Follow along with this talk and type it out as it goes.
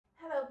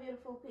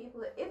beautiful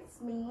people,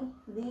 it's me,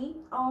 the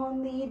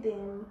only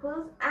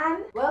Dimples,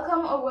 and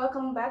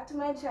welcome back to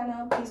my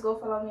channel. Please go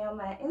follow me on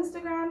my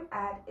Instagram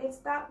at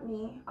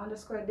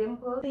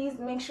its.me_dimple. Please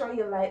make sure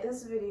you like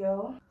this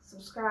video,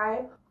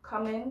 subscribe,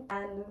 comment,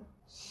 and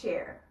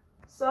share.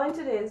 So in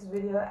today's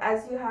video,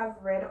 as you have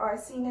read or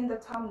seen in the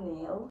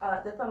thumbnail,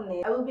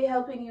 I will be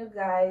helping you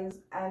guys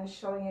and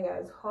showing you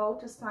guys how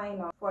to sign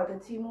up for the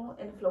Temu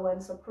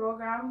influencer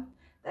program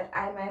that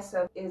I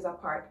myself is a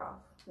part of.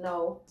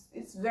 Now,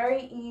 it's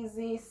very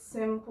easy,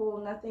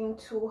 simple, nothing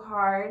too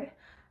hard,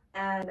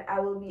 and I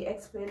will be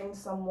explaining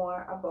some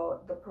more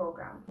about the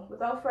program.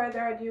 Without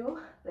further ado,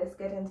 let's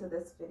get into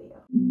this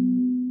video.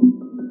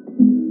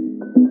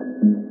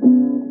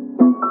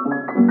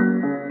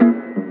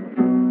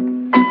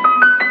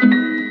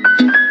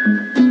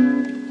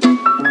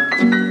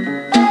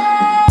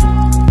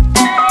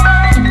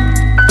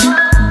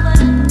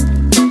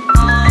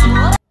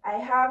 I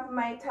have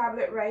my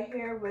tablet right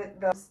here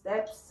with the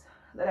steps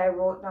that I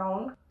wrote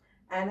down,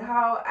 and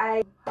how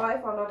I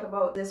found out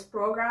about this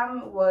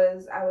program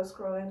was I was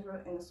scrolling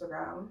through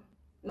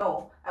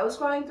I was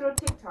scrolling through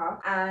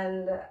TikTok,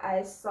 and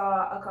I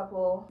saw a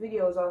couple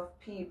videos of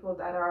people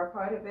that are a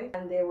part of it,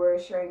 and they were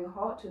sharing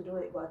how to do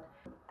it, but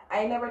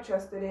I never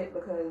trusted it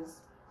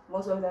because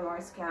most of them are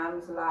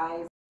scams,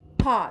 lies.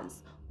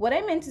 Pause. What I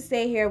meant to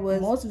say here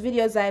was most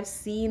videos I've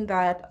seen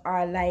that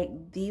are like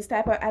these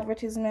type of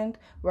advertisement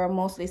were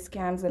mostly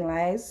scams and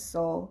lies.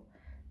 So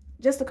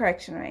just a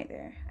correction right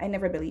there. I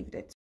never believed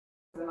it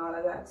and all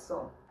of that.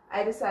 So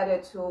I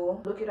decided to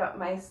look it up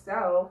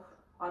myself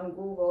on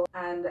Google,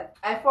 and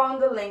I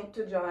found the link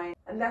to join,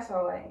 and that's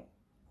how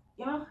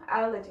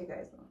I'll let you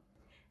guys know.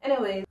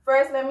 Anyways,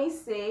 first let me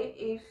say,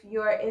 if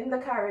you're in the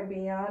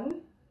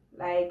Caribbean,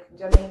 like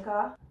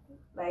Jamaica,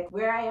 like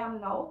where I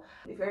am now,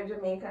 if you're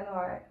Jamaican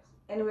or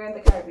anywhere in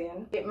the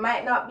Caribbean, it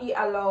might not be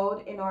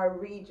allowed in our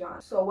region.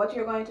 So what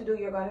you're going to do,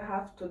 you're going to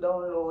have to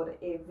download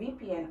a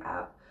VPN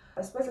app,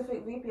 a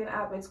specific VPN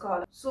app. It's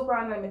called Super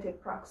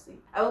Unlimited Proxy.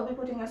 I will be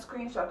putting a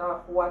screenshot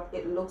of what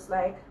it looks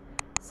like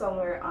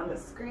somewhere on the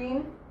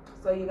screen,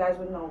 so you guys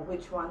would know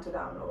which one to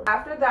download.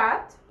 After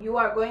that, you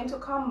are going to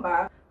come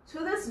back to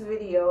this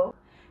video,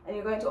 and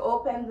you're going to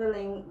open the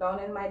link down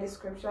in my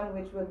description,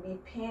 which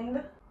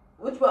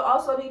will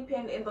also be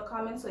pinned in the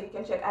comments, so you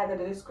can check either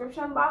the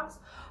description box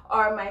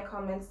or my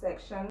comment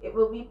section. It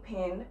will be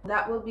pinned.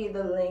 That will be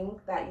the link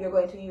that you're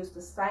going to use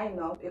to sign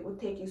up. It will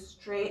take you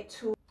straight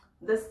to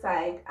the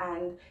site,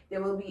 and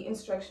there will be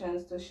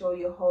instructions to show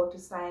you how to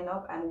sign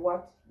up and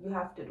what you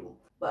have to do.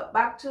 But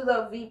back to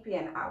the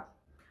VPN app.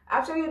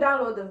 After you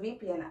download the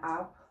VPN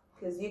app,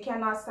 because you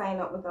cannot sign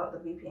up without the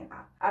VPN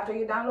app. After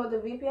you download the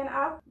VPN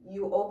app,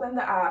 you open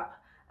the app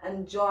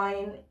and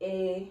join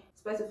a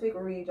specific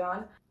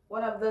region,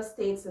 one of the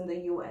states in the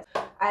US.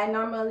 I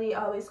normally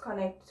always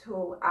connect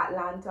to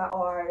Atlanta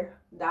or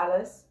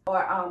Dallas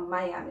or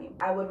Miami.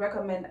 I would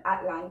recommend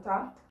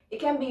Atlanta. It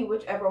can be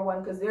whichever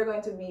one, because they're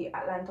going to be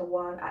Atlanta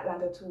 1,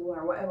 Atlanta 2,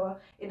 or whatever.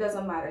 It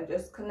doesn't matter.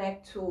 Just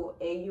connect to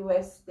a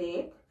US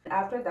state.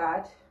 After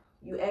that,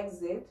 you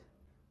exit.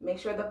 Make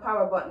sure the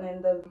power button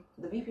in the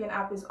VPN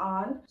app is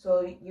on,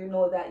 so you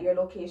know that your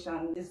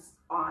location is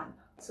on.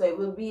 So it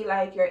will be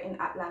like you're in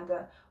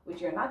Atlanta, which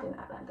you're not in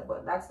Atlanta,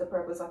 but that's the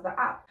purpose of the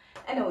app.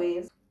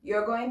 Anyways,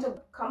 you're going to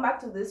come back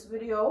to this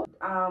video.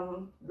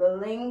 The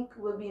link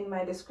will be in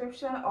my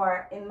description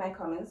or in my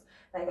comments,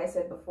 like I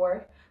said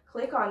before.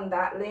 Click on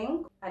that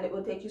link and it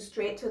will take you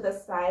straight to the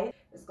site.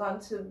 It's going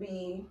to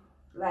be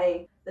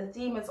like the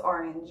theme is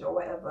orange or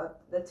whatever,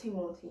 the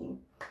Temu theme.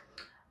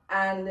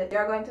 And there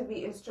are going to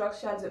be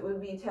instructions. It will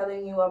be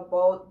telling you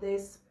about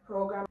this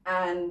program,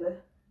 and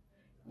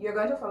you're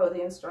going to follow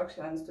the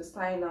instructions to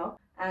sign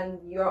up. And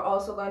you're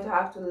also going to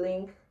have to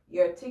link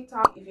your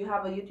TikTok. If you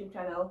have a YouTube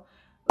channel,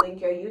 link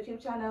your YouTube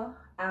channel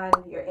and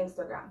your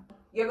Instagram.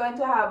 You're going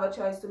to have a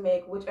choice to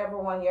make whichever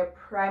one your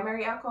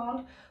primary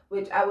account,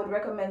 which I would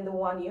recommend the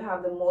one you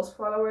have the most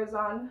followers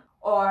on,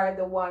 or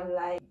the one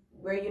like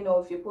where you know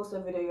if you post a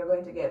video you're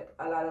going to get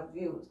a lot of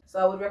views. So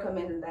I would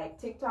recommend like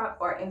TikTok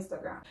or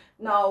Instagram.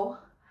 Now,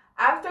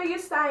 after you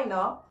sign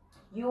up,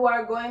 you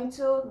are going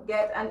to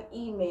get an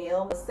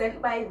email sent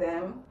by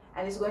them,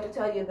 and it's going to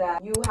tell you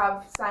that you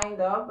have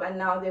signed up, and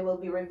now they will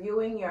be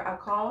reviewing your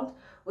account,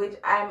 which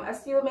I'm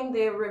assuming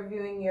they're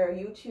reviewing your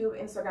YouTube,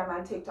 Instagram,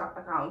 and TikTok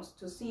accounts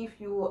to see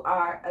if you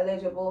are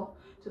eligible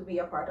to be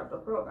a part of the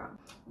program.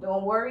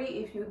 Don't worry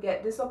if you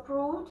get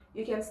disapproved.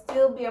 You can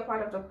still be a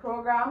part of the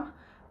program,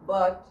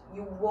 but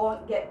you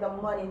won't get the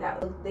money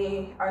that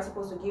they are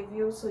supposed to give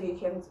you, so you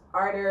can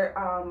order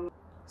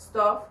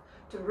stuff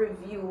to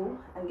review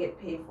and get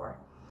paid for.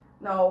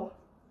 Now,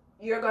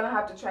 you're gonna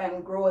have to try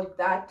and grow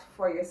that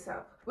for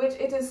yourself, which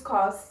it is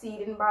called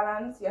seeding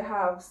balance. You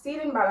have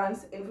seeding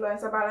balance,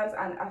 influencer balance,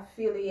 and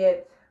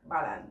affiliate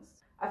balance.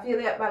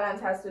 Affiliate balance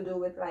has to do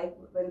with like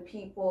when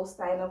people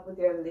sign up with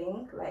their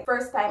link, like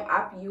first time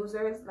app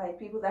users, like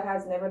people that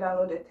has never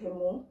downloaded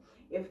Temu.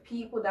 If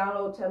people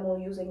download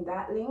Temu using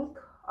that link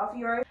of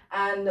yours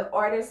and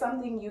order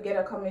something, you get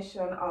a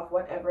commission of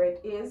whatever it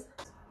is.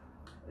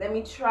 let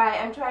me try.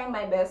 I'm trying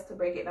my best to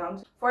break it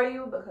down for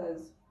you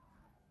because,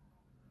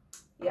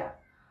 yeah.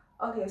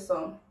 Okay,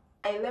 so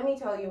let me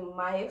tell you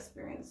my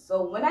experience.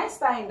 So when I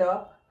signed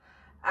up,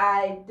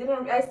 I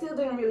still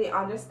didn't really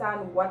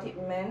understand what it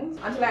meant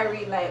until I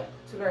read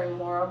to learn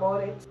more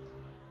about it.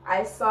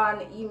 I saw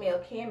an email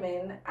came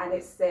in and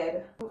it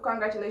said,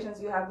 congratulations,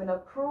 you have been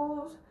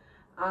approved.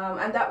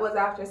 And that was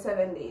after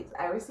 7 days.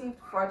 I received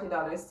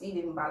 $40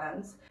 seeding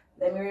balance.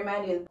 Let me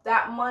remind you,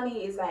 that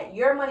money is like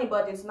your money,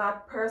 but it's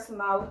not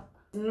personal.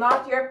 It's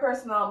not your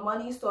personal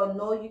money, so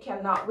no, you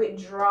cannot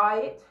withdraw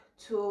it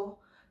to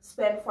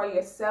spend for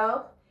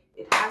yourself.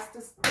 It has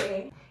to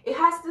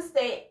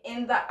stay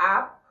in the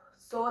app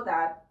so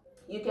that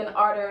you can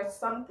order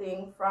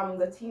something from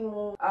the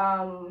Temu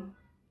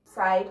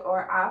site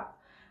or app,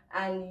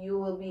 and you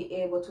will be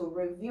able to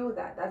review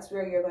that. That's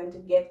where you're going to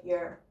get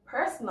your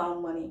personal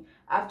money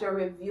after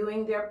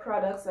reviewing their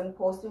products and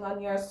posting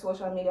on your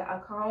social media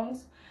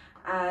accounts,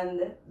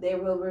 and they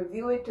will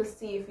review it to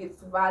see if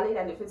it's valid,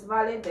 and if it's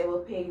valid, they will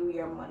pay you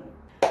your money.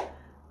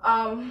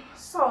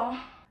 So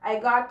I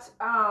got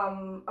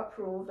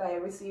approved. I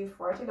received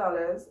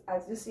 $40.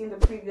 As you see in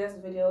the previous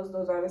videos,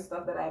 those are the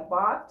stuff that I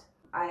bought.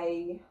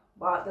 I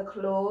bought the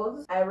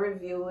clothes. I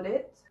reviewed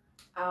it.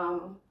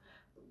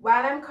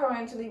 While I'm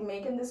currently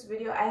making this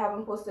video, I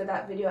haven't posted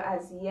that video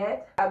as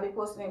yet. I'll be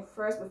posting it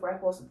first before I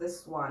post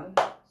this one.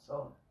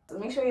 So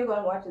make sure you go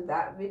and watch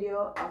that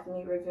video of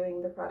me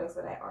reviewing the products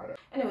that I ordered.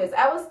 Anyways,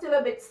 I was still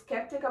a bit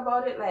skeptic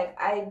about it. Like,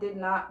 I did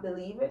not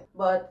believe it,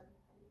 but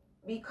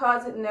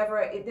because it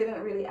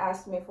didn't really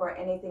ask me for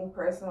anything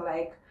personal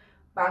like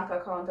bank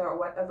account or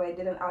whatever. It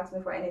didn't ask me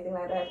for anything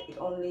like that. It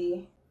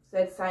only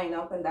said sign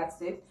up and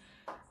that's it.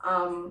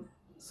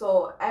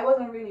 So I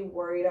wasn't really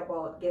worried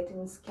about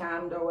getting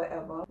scammed or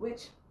whatever,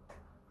 which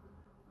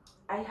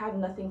I had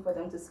nothing for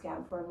them to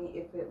scam for me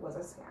if it was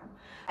a scam.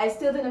 I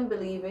still didn't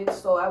believe it,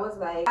 so I was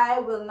like, I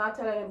will not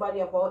tell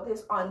anybody about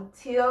this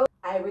until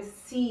I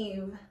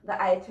receive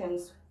the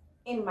items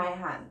in my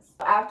hands.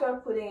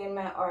 After putting in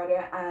my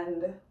order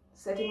and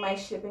setting my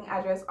shipping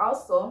address,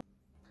 also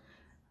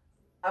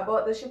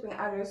about the shipping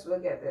address, we'll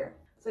get there.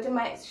 Setting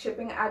my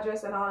shipping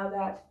address and all of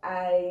that,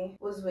 I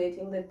was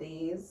waiting the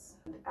days.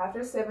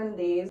 After 7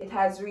 days, it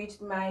has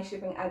reached my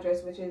shipping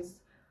address, which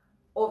is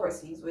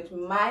overseas, which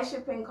my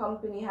shipping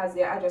company has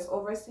their address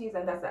overseas,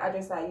 and that's the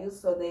address I use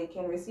so they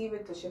can receive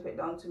it to ship it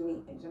down to me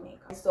in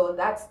Jamaica. So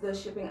that's the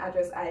shipping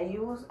address I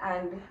use,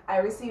 and I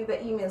received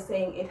the email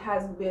saying it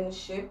has been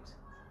shipped,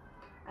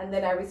 and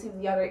then I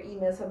received the other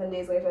email 7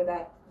 days later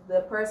that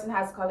the person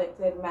has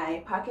collected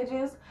my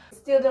packages.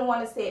 Still didn't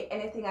want to say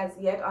anything as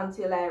yet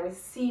until I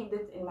received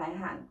it in my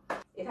hand.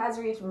 It has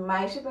reached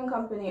my shipping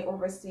company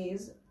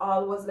overseas.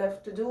 All was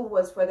left to do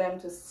was for them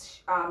to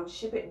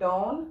ship it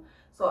down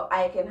so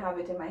I can have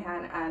it in my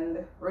hand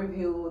and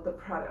review the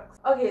products.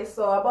 Okay,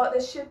 so about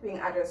the shipping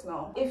address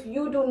now. If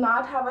you do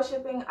not have a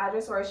shipping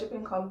address or a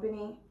shipping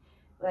company,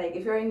 like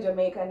if you're in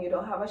Jamaica and you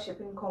don't have a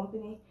shipping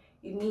company,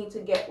 you need to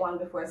get one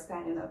before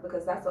signing up,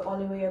 because that's the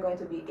only way you're going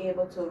to be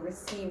able to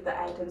receive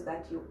the items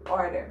that you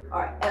order,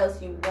 or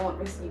else you won't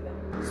receive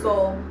them.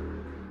 So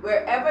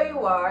wherever you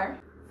are,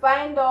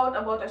 find out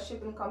about a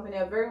shipping company,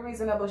 a very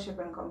reasonable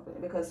shipping company,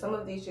 because some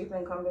of these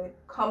shipping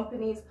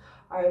companies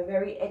are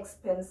very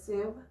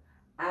expensive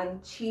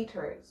and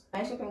cheaters.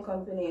 My shipping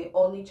company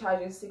only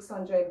charges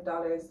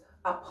 $600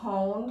 a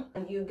pound,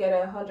 and you get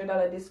a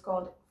 $100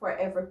 discount for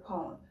every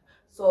pound.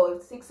 So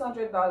it's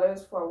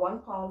 $600 for 1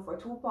 pound. For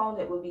 2 pounds,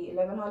 it will be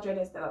 $1,100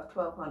 instead of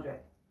 $1,200.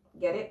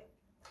 Get it?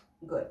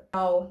 Good.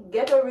 Now,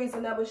 get a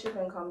reasonable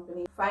shipping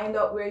company. Find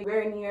out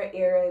where in your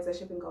area is a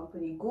shipping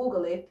company.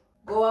 Google it.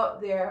 Go out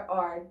there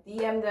or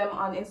DM them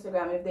on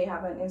Instagram if they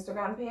have an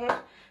Instagram page.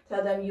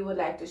 Tell them you would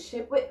like to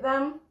ship with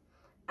them,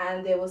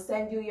 and they will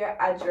send you your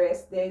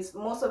address.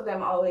 Most of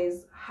them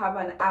always have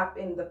an app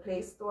in the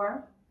Play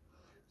Store.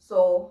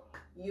 So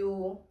they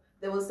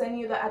will send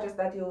you the address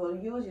that you will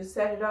use. You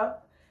set it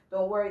up.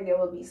 Don't worry, there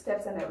will be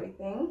steps and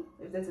everything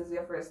if this is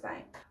your first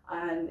time.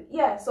 And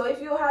yeah, so if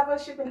you have a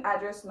shipping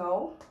address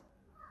now,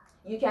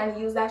 you can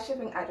use that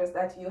shipping address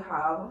that you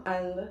have,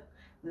 and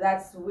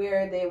that's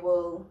where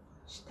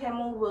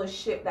Temu will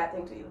ship that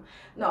thing to you.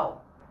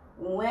 Now,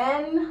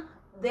 when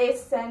they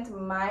sent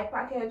my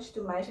package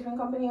to my shipping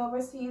company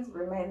overseas,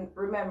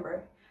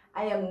 remember,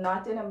 I am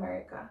not in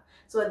America.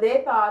 So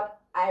they thought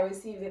I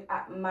received it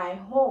at my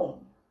home.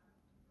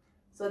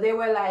 So they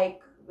were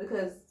like,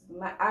 because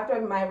after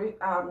my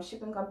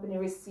shipping company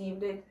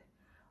received it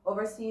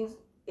overseas,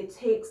 it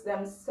takes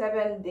them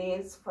 7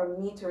 days for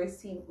me to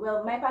receive.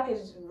 Well, my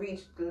package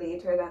reached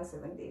later than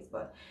 7 days,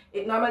 but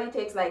it normally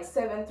takes like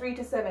 3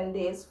 to 7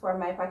 days for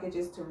my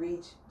packages to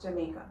reach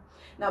Jamaica.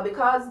 Now,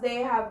 because they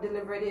have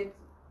delivered it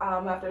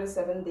after the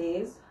 7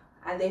 days,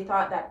 and they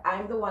thought that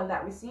I'm the one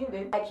that received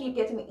it, I keep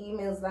getting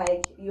emails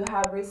like, you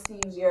have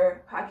received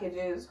your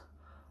packages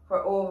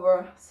for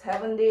over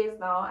 7 days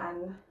now,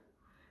 and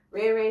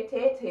Ray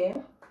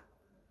Tete.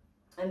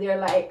 And they're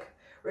like,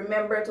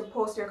 remember to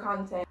post your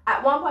content.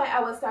 At one point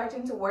I was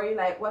starting to worry,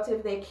 like, what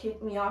if they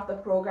kick me off the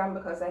program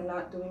because I'm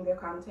not doing their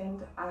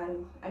content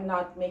and I'm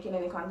not making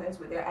any contents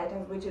with their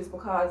items, which is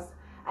because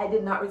I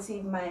did not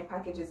receive my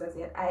packages as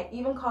yet. I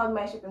even called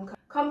my shipping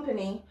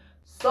company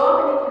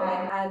so many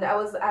times and I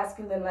was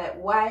asking them,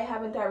 like, why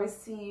haven't I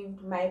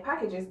received my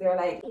packages? They're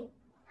like,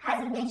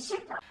 hasn't been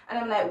shipped. And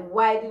I'm like,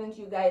 why didn't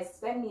you guys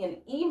send me an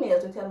email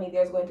to tell me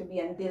there's going to be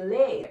a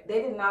delay?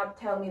 They did not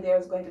tell me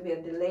there's going to be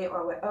a delay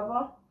or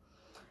whatever.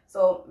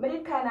 So I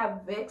did kind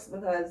of vexed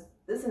because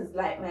this is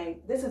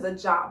like this is a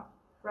job,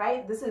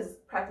 right? This is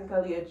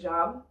practically a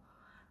job,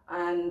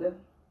 and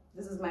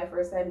this is my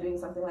first time doing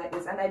something like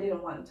this, and I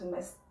didn't want to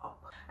mess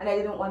up, and I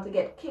didn't want to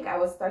get kicked. I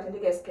was starting to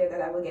get scared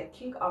that I would get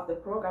kicked off the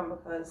program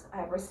because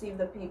I've received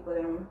the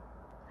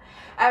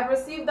I've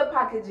received the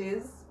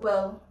packages.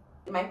 Well,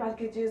 my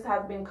packages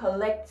have been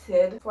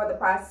collected for the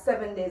past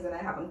 7 days and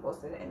I haven't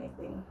posted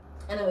anything.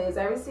 Anyways,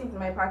 I received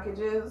my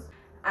packages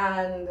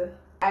and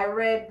I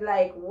read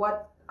like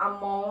what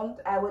amount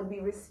I would be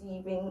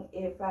receiving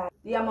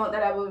the amount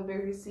that I would be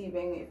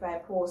receiving if I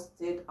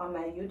posted on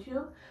my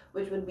YouTube,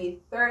 which would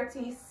be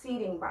 30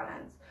 seeding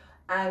balance,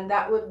 and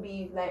that would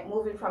be like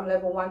moving from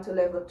level 1 to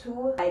level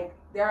 2. Like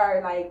there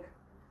are like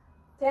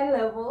 10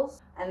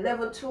 levels, and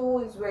level 2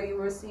 is where you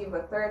receive a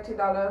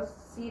 $30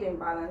 seeding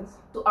balance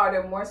to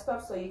order more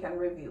stuff so you can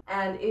review.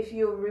 And if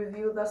you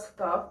review the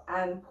stuff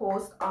and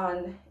post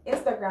on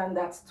Instagram,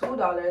 that's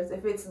 $2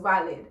 if it's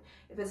valid.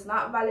 If it's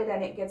not valid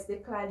and it gets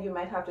declined, you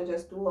might have to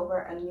just do over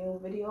a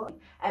new video.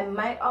 I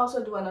might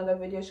also do another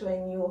video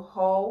showing you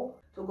how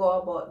to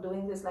go about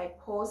doing this, like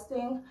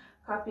posting,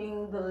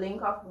 copying the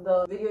link of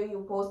the video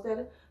you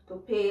posted to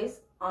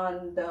paste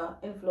on the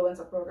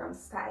influencer program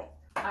site.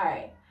 All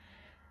right.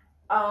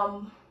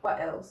 What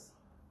else?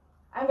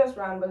 I'm just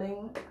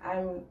rambling.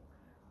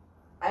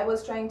 I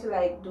was trying to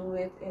like do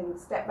it in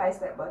step by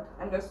step, but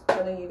I'm just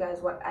telling you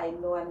guys what I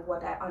know and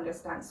what I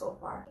understand so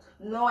far.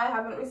 No, I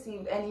haven't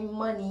received any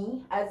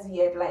money as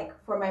yet, like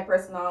for my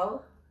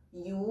personal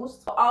use.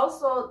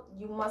 Also,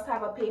 you must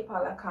have a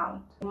PayPal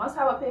account. You must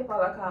have a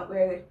PayPal account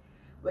where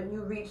when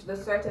you reach the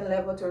certain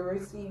level to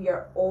receive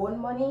your own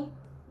money,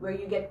 where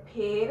you get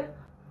paid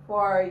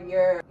for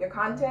your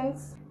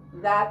contents,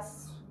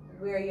 that's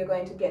where you're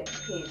going to get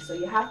paid. So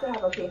you have to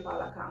have a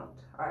PayPal account,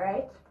 all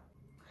right?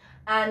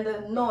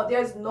 And no,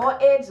 there's no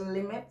age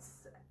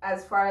limits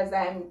as far as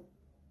I'm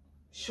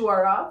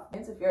sure of.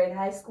 If you're in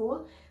high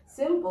school,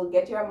 simple,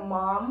 get your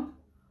mom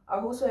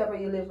or whosoever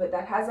you live with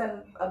that has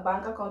a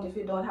bank account if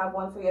you don't have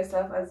one for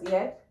yourself as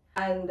yet,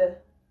 and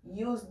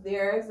use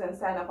theirs and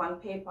sign up on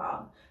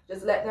PayPal.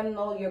 Just let them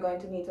know you're going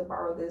to need to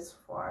borrow this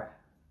for,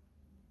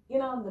 you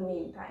know, the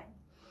meantime.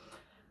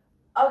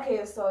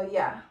 Okay, so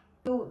yeah.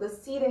 The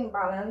seeding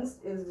balance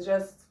is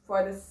just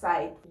for the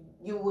site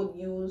you would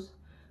use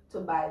to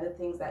buy the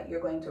things that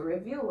you're going to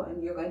review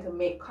and you're going to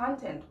make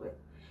content with.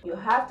 You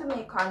have to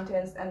make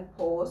contents and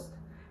post,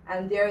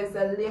 and there is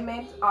a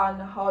limit on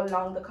how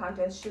long the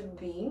content should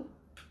be.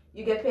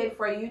 You get paid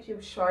for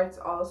YouTube shorts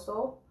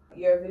also.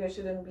 Your video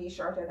shouldn't be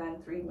shorter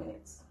than 3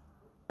 minutes.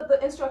 The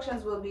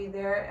instructions will be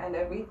there and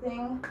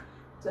everything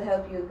to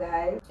help you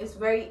guys. It's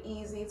very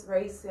easy, it's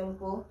very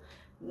simple.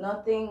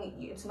 Nothing,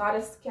 it's not a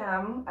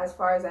scam as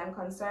far as I'm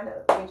concerned,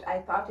 which I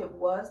thought it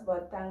was,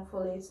 but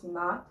thankfully it's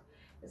not.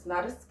 It's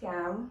not a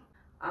scam.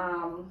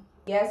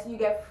 Yes, you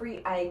get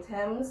free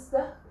items.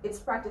 It's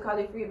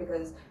practically free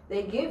because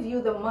they give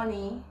you the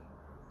money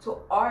to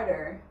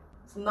order.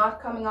 It's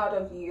not coming out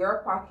of your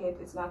pocket.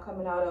 It's not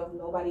coming out of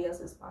nobody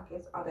else's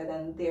pockets other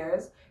than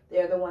theirs.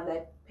 They're the one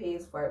that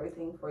pays for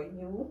everything for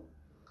you.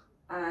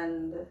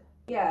 And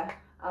yeah,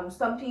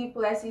 some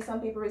people, I see some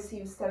people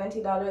receive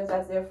 $70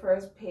 as their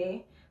first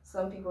pay.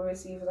 Some people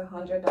receive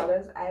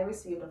 $100. I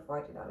received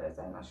 $40.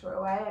 I'm not sure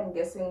why. I'm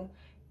guessing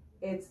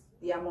it's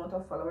the amount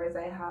of followers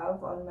I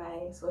have on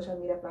my social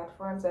media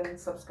platforms and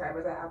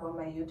subscribers I have on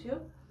my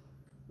YouTube.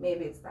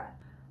 Maybe it's that.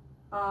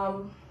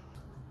 Am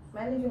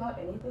I leaving out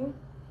anything?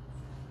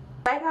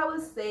 Like I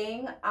was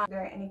saying, if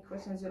there are any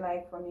questions you'd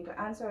like for me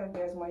to answer, if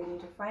there's more you need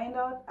to find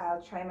out,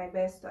 I'll try my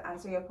best to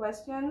answer your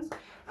questions.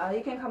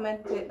 You can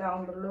comment it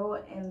down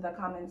below in the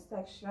comment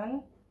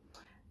section.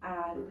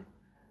 And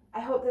I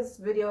hope this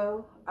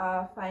video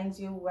finds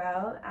you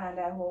well, and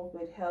I hope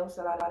it helps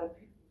a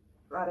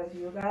lot of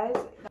you guys.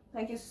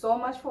 Thank you so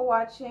much for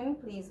watching.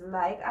 Please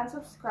like and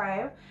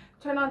subscribe.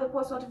 Turn on the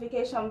post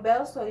notification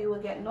bell so you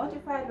will get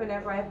notified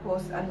whenever I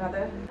post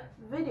another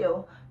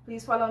video.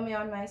 Please follow me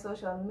on my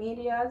social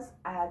medias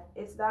at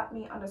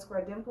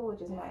its.me_dimple,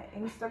 which is my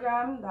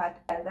Instagram.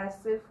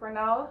 That's it for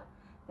now.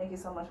 Thank you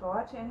so much for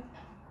watching.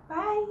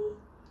 Bye.